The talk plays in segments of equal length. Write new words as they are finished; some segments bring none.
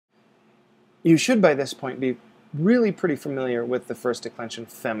You should by this point be really pretty familiar with the first declension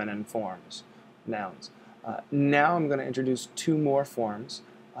feminine forms, nouns. Now I'm going to introduce two more forms,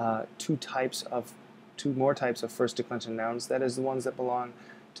 two more types of first declension nouns, that is the ones that belong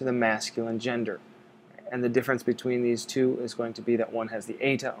to the masculine gender. And the difference between these two is going to be that one has the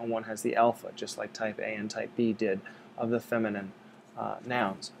eta and one has the alpha, just like type A and type B did of the feminine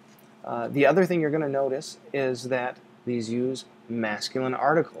nouns. The other thing you're going to notice is that these use masculine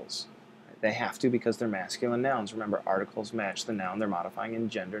articles. They have to because they're masculine nouns. Remember, articles match the noun they're modifying in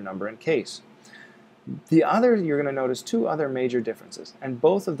gender, number, and case. You're going to notice two other major differences, and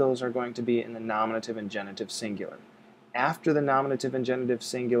both of those are going to be in the nominative and genitive singular. After the nominative and genitive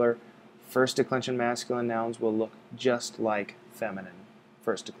singular, first declension masculine nouns will look just like feminine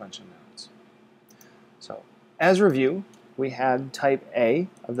first declension nouns. So, as review, we had type A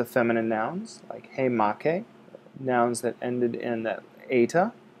of the feminine nouns, like he make, nouns that ended in that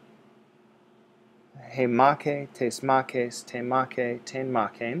eta. He make, tes makes, te make, ten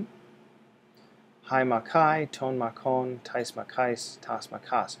maken. Hai makai, ton makon, tais makais, tas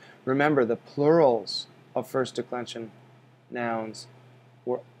makas. Remember, the plurals of first declension nouns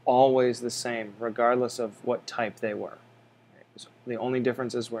were always the same, regardless of what type they were. So the only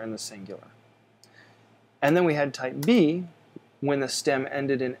differences were in the singular. And then we had type B, when the stem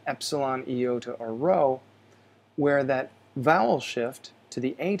ended in epsilon, iota, or rho, where that vowel shift to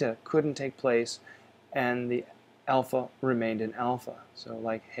the eta couldn't take place, and the alpha remained in alpha. So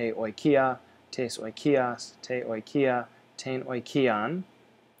like he oikia, tes oikias, te oikia, ten oikian,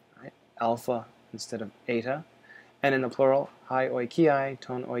 right? Alpha instead of eta. And in the plural, hai oikiai,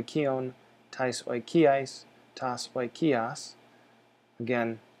 ton oikion, tais oikiais, tas oikias.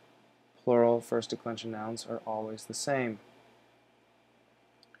 Again, plural first declension nouns are always the same.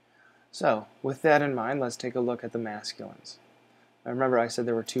 So, with that in mind, let's take a look at the masculines. Now, remember, I said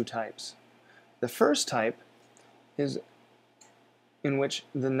there were two types. The first type is in which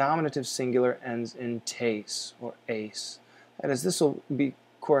the nominative singular ends in tes or ace. That is, this will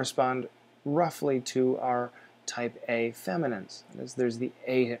correspond roughly to our type A feminines. That is, there's the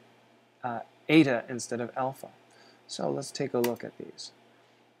eta instead of alpha. So let's take a look at these.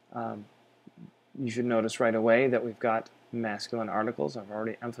 You should notice right away that we've got masculine articles. I've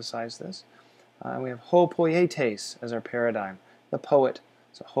already emphasized this. We have ho poietes as our paradigm, the poet.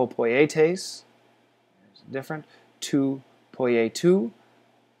 So ho poietes, different. Tu poietu.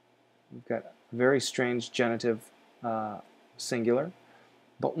 We've got a very strange genitive singular.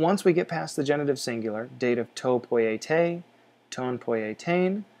 But once we get past the genitive singular, dative to poiete, ton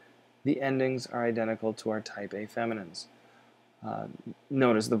poietain, the endings are identical to our type A feminines.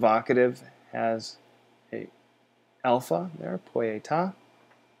 Notice the vocative has a alpha there, poieta.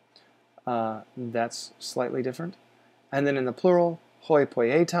 That's slightly different. And then in the plural, hoi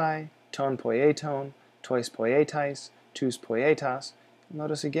poietai, ton poieton, tois poietais, tus poietas.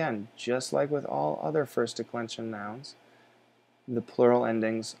 Notice again, just like with all other first declension nouns, the plural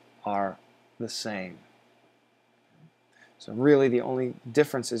endings are the same. So really the only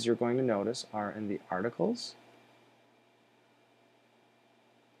differences you're going to notice are in the articles,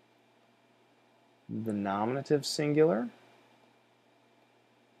 the nominative singular,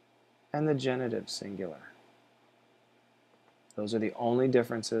 and the genitive singular. Those are the only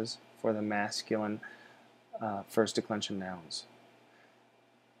differences for the masculine first declension nouns.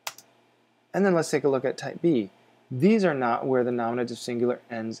 And then let's take a look at type B. These are not where the nominative singular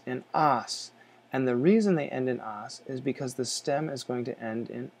ends in as. And the reason they end in as is because the stem is going to end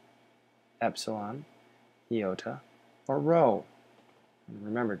in epsilon, iota, or rho. And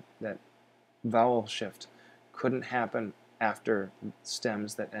remember that vowel shift couldn't happen after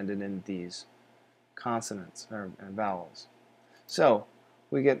stems that ended in these consonants or vowels. So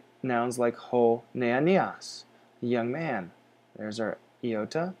we get nouns like ho neanias, young man. There's our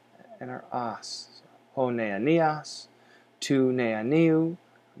iota and our as. So, ho neanias, tu neaniu,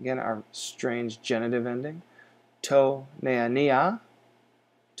 again our strange genitive ending. To neania,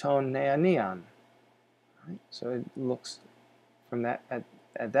 ton neanian. Right? So it looks from that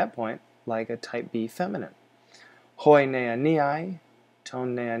at that point like a type B feminine. Hoi neaniai,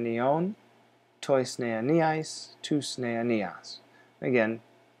 ton neanion, tois neaniais, tus neanias. Again,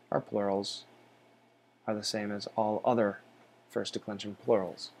 our plurals are the same as all other first declension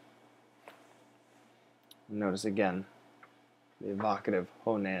plurals. Notice again the evocative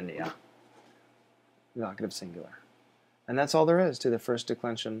ho neania, evocative singular. And that's all there is to the first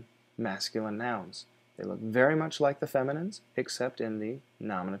declension masculine nouns. They look very much like the feminines, except in the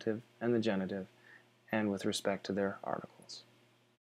nominative and the genitive, and with respect to their articles.